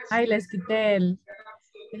 Ups. Ay, les quité el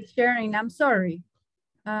sharing. I'm sorry.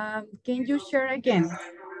 Can you share again?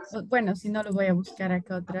 Bueno, si no lo voy a buscar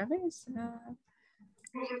acá otra vez.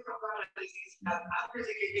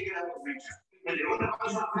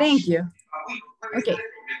 Thank you. Okay.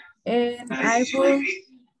 And I will.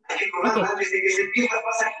 Okay.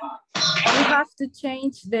 We have to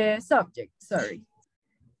change the subject. Sorry.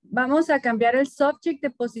 Vamos a cambiar el subject de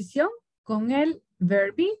posición con el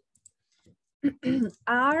verb be.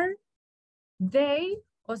 Are they,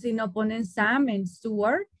 o si no ponen Sam and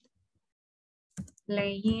Stuart,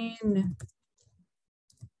 playing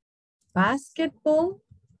basketball?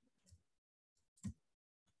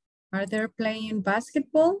 Are they playing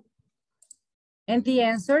basketball? And the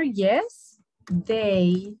answer, yes,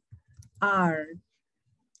 they are.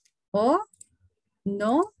 O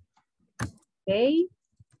no, they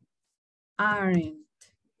aren't.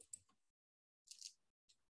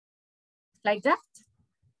 Like that.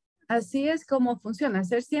 Así es como funciona.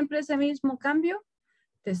 Hacer siempre ese mismo cambio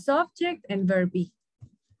de subject and verb be.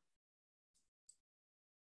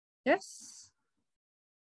 Yes.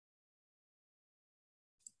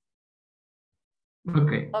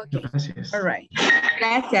 Okay. Okay. Gracias. All right.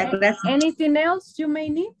 Gracias, gracias. Anything else you may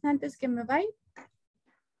need antes que me vaya?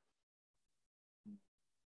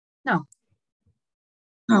 No.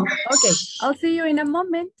 No. Okay. I'll see you in a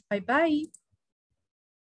moment. Bye-bye.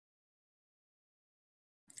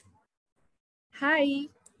 Hi.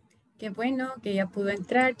 Qué bueno que ya pudo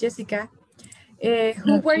entrar, Jessica.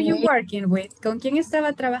 Who were you working with? ¿Con quién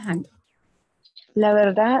estaba trabajando? La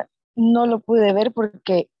verdad, no lo pude ver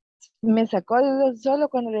porque me sacó solo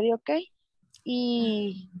cuando le di OK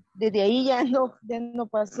y desde ahí ya no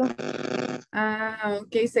pasó. Ah,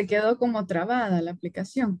 ok, se quedó como trabada la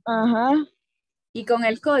aplicación. Ajá. Y con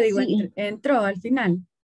el código Sí. entró al final.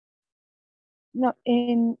 No,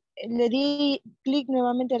 le di clic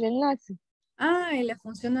nuevamente al enlace. Ah, y le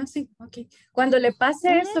funciona así. Ok. Cuando le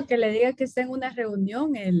pase eso, que le diga que está en una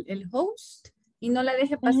reunión el host y no la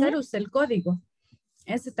deje pasar, use el código.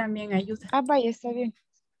 Ese también ayuda. Ah, vaya, está bien.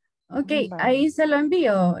 Ok, Vaya. ahí se lo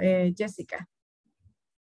envío, Jessica.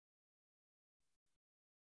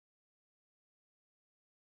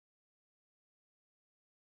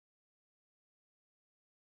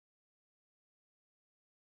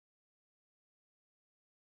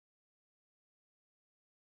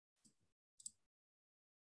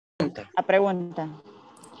 La pregunta.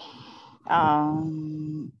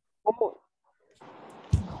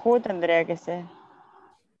 Who tendría que ser?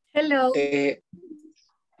 Hello.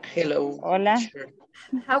 Hello. Hola. Teacher.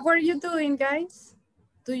 How are you doing, guys?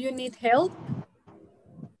 Do you need help?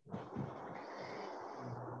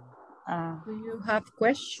 Do you have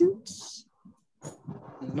questions?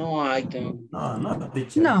 No, I don't. No,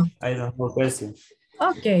 teacher. No. I don't have questions.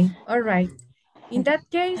 Okay, all right. In that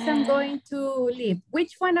case, I'm going to leave.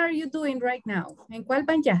 Which one are you doing right now? ¿En cuál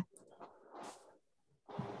van ya?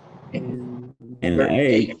 En la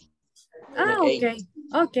A. Ah, okay.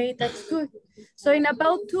 Okay, that's good. So in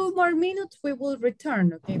about 2 more minutes, we will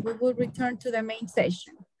return, okay? We will return to the main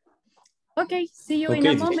session. Okay, see you in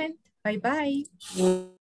a moment. Bye-bye.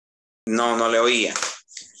 No le oía.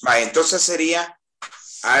 Va, entonces sería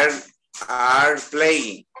are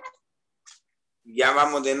playing. Ya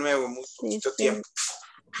vamos de nuevo, mucho tiempo.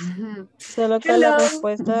 Solo que la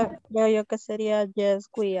respuesta creo yo que sería yes,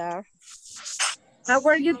 we are. How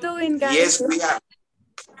are you doing, guys? Yes, we are.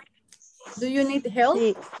 Do you need help?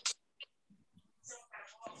 Sí.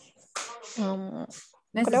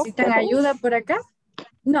 ¿Necesitan ayuda por acá?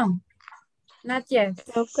 No, not yet.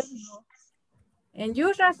 Creo que no. ¿En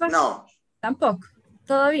you, Rafa? No. Tampoco.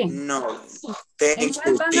 ¿Todo bien? No. ¿En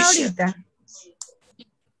cuál van ahorita?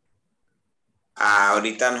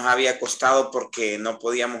 Ahorita nos había costado porque no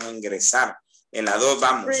podíamos ingresar. En la 2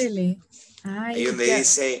 vamos. Really? Ay, ahí donde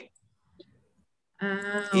dice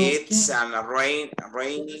it's raining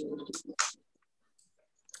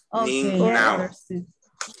okay, now.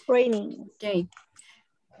 Raining. Okay.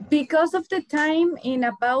 Because of the time, in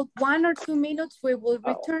about 1 or 2 minutes, we will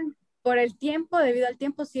return. Por el tiempo, debido al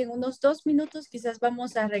tiempo, si en unos 2 minutos quizás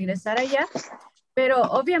vamos a regresar allá, pero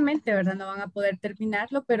obviamente, ¿verdad? No van a poder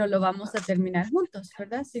terminarlo, pero lo vamos a terminar juntos,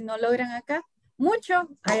 ¿verdad? Si no logran acá mucho,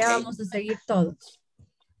 allá vamos a seguir todos.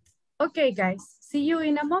 Okay, guys, see you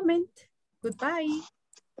in a moment. Goodbye.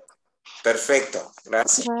 Perfecto,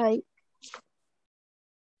 gracias. Bye.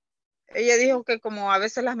 Ella dijo que como a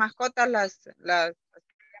veces las mascotas las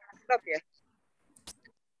propias.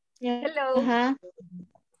 Hello. Ajá.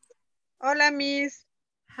 Hola, Miss.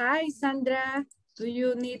 Hi, Sandra. Do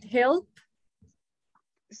you need help?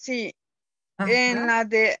 Sí. Ajá. En la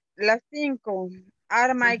de las 5.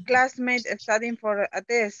 Are my classmates studying for a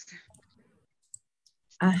test?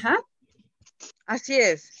 Ajá. Así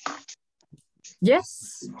es.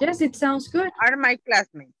 Yes, yes, it sounds good. Are my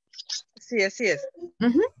classmates. Sí, así es.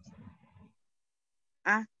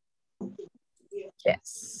 Ah.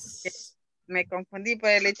 Yes. Me confundí por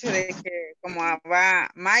el hecho de que como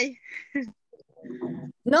va my.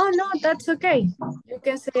 No, that's okay. You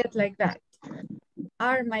can say it like that.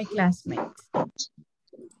 Are my classmates.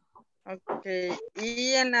 Ok.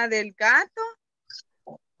 Y en la del gato,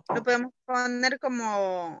 lo podemos poner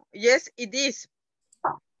como yes, it is.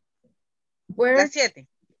 Where? La 7.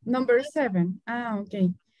 Number 7. Ah,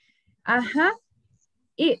 ok. Ajá.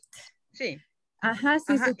 It. Sí. Ajá,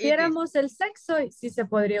 si supiéramos el sexo, sí se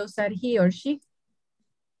podría usar he or she.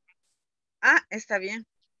 Ah, está bien.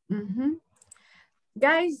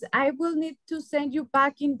 Guys, I will need to send you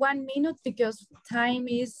back in 1 minute because time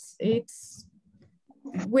is,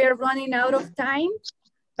 we're running out of time,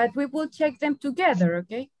 but we will check them together,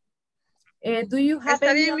 okay? Do you have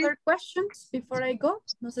any other questions before I go?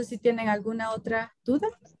 No sé si tienen alguna otra duda.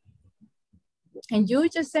 And you,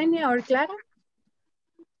 Yesenia or Clara?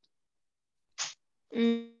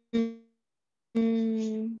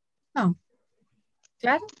 No.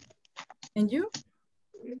 Clara? And you?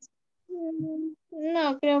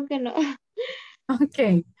 No, creo que no.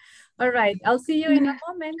 Okay. All right. I'll see you in a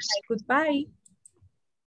moment. Goodbye.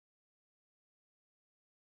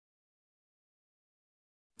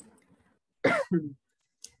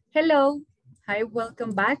 Hello. Hi,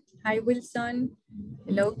 welcome back. Hi, Wilson.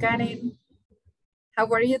 Hello, Karen. How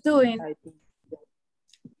are you doing?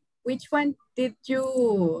 Which one did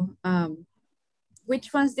you,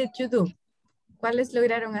 which ones did you do? ¿Cuáles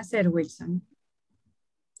lograron hacer, Wilson?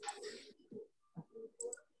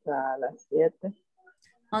 A las 7.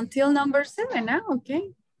 Until number 7,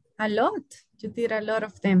 okay. A lot. You did a lot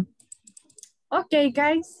of them. Okay,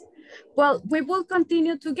 guys. Well, we will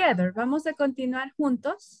continue together. Vamos a continuar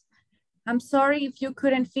juntos. I'm sorry if you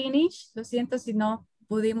couldn't finish. Lo siento si no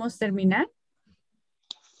pudimos terminar.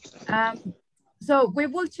 So we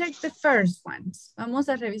will check the first ones. Vamos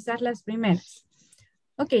a revisar las primeras.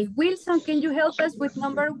 Okay, Wilson, can you help us with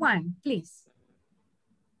number 1, please?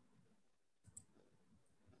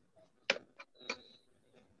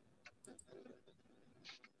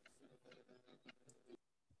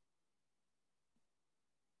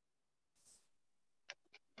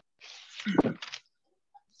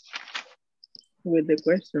 With the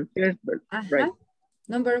question first, but right.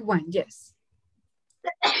 Number 1, yes.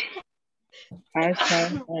 Are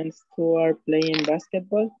Sam and Stuart playing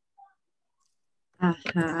basketball?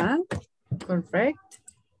 Correct.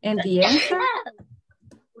 And the answer?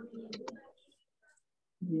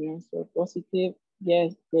 The answer positive,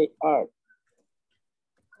 yes, they are.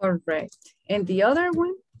 Correct. And the other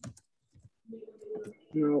one?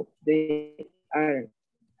 No, they aren't.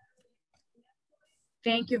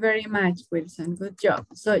 Thank you very much, Wilson. Good job.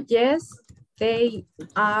 So yes, they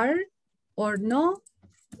are, or no,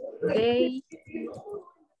 they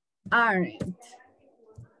aren't.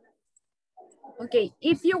 Okay,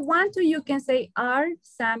 if you want to, you can say are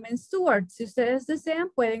Sam and Stuart. Si ustedes desean,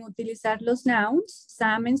 pueden utilizar los nouns,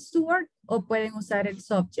 Sam and Stuart, o pueden usar el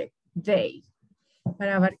subject, they,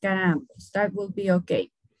 para abarcar a ambos. That will be okay.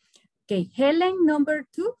 Okay, Helen, number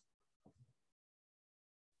 2.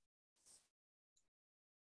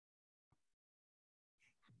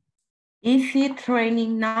 Is it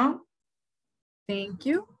raining now? Thank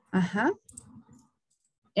you.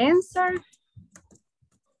 Answer.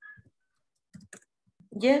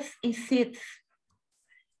 Yes, is it?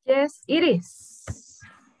 Yes, it is.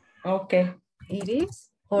 Okay. It is.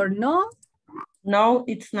 Or no? No,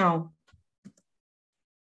 it's no.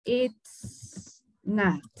 It's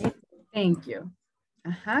not. Thank you.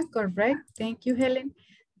 Correct. Thank you, Helen.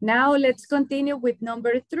 Now let's continue with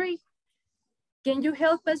number 3. Can you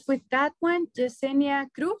help us with that one, Yesenia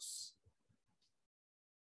Cruz?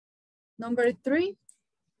 Number 3.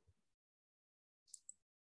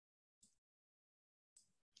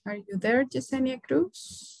 Are you there, Yesenia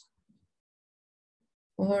Cruz?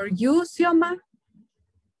 Or you, Xioma?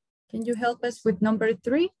 Can you help us with number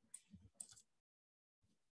 3?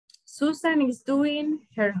 Susan is doing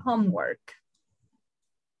her homework.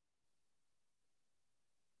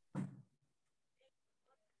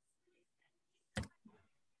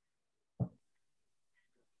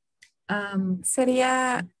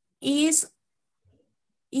 Sería, is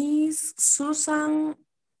Susan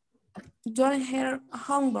doing her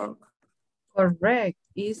homework? Correct.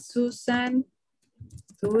 Is Susan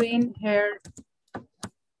doing her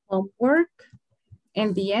homework?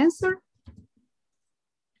 And the answer?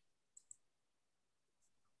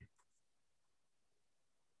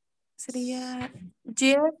 Sería,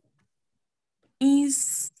 yes,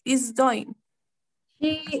 is doing.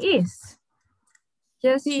 She is.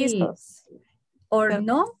 Yes, she is. Or Perfect.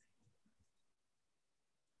 no?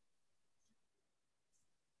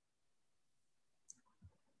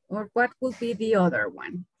 Or what would be the other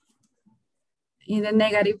one? In the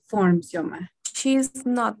negative form, Xioma. She's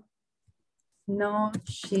not. No,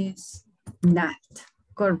 she's not.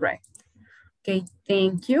 Correct. Okay,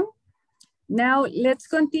 thank you. Now let's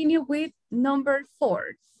continue with number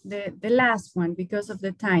 4, the last one because of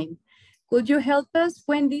the time. Could you help us,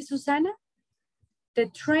 Wendy, Susana? The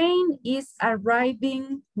train is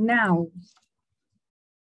arriving now.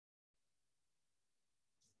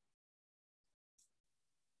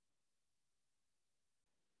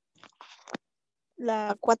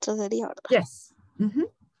 La 4 sería, ¿verdad? Yes.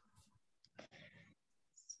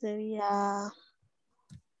 Sería,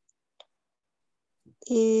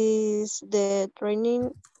 is the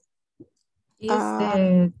training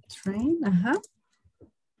the train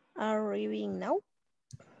arriving now?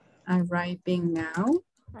 Arriving now.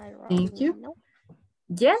 Thank you. Now.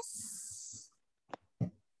 Yes.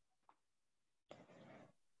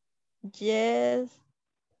 Yes.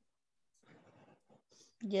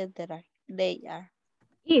 Yes, they are.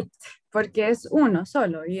 It, porque es uno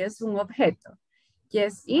solo y es un objeto.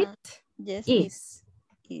 Yes, it yes, is.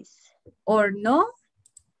 It is. Or no?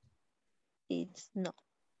 It's not.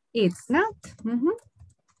 It's not.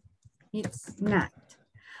 It's not.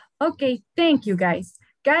 Okay, thank you, guys.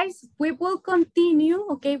 Guys, we will continue,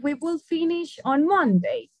 okay, we will finish on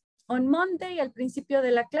Monday. On Monday, al principio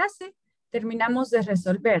de la clase, terminamos de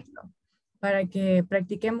resolverlo para que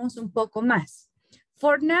practiquemos un poco más.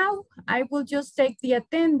 For now, I will just take the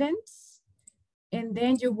attendance and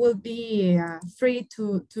then you will be free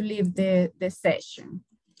to leave the session.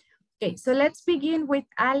 Okay, so let's begin with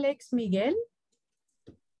Alex Miguel.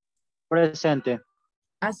 Presente.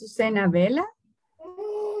 Azucena Vela.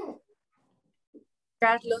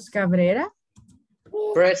 Carlos Cabrera.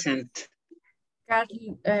 Present.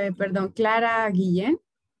 Clara Guillén.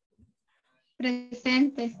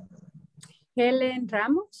 Presente. Helen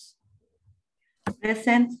Ramos.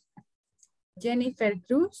 Present. Jennifer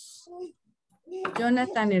Cruz.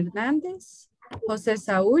 Jonathan Hernández. José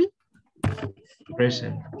Saúl.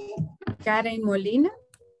 Present. Karen Molina.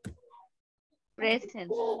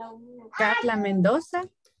 Present. Carla Mendoza.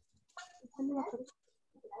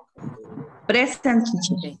 Present.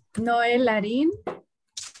 Okay. Noel Larín.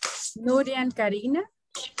 Nurian Karina.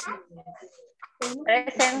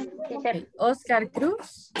 Present. Okay. Oscar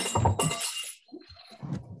Cruz.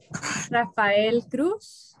 Rafael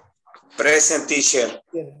Cruz. Present, teacher.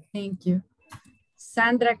 Thank you.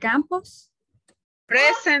 Sandra Campos.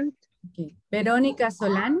 Present. Okay. Verónica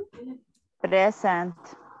Solano. Present.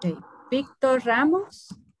 Okay. Víctor Ramos.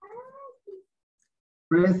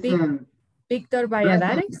 Present. Víctor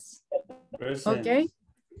Valladares. Present. Okay.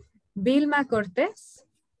 Vilma Cortés.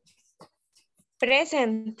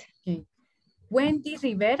 Present. Okay. Wendy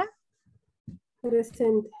Rivera.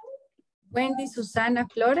 Present. Wendy Susana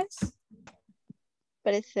Flores.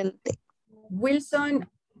 Presente. Wilson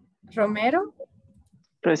Romero.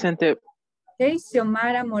 Presente. Okay.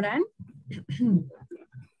 Xiomara Morán.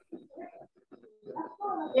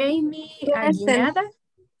 Amy Aguinada.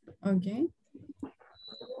 Okay.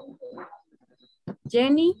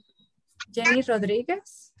 Jenny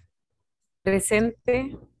Rodríguez.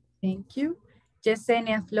 Presente. Thank you.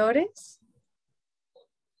 Yesenia Flores.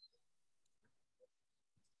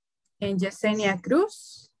 And Yesenia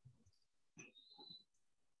Cruz.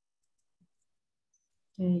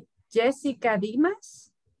 Okay. Jessica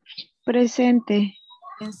Dimas. Presente.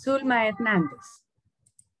 And Zulma Hernández.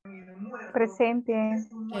 Presente.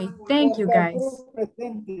 Okay, thank you guys.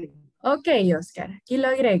 Okay, Oscar, aquí lo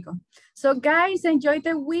agrego. So guys, enjoy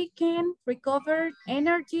the weekend, recover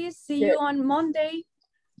energy. See you on Monday.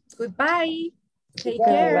 Goodbye. Take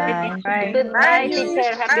care. Goodbye,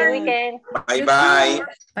 teacher. Happy weekend. Bye-bye.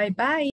 Bye-bye.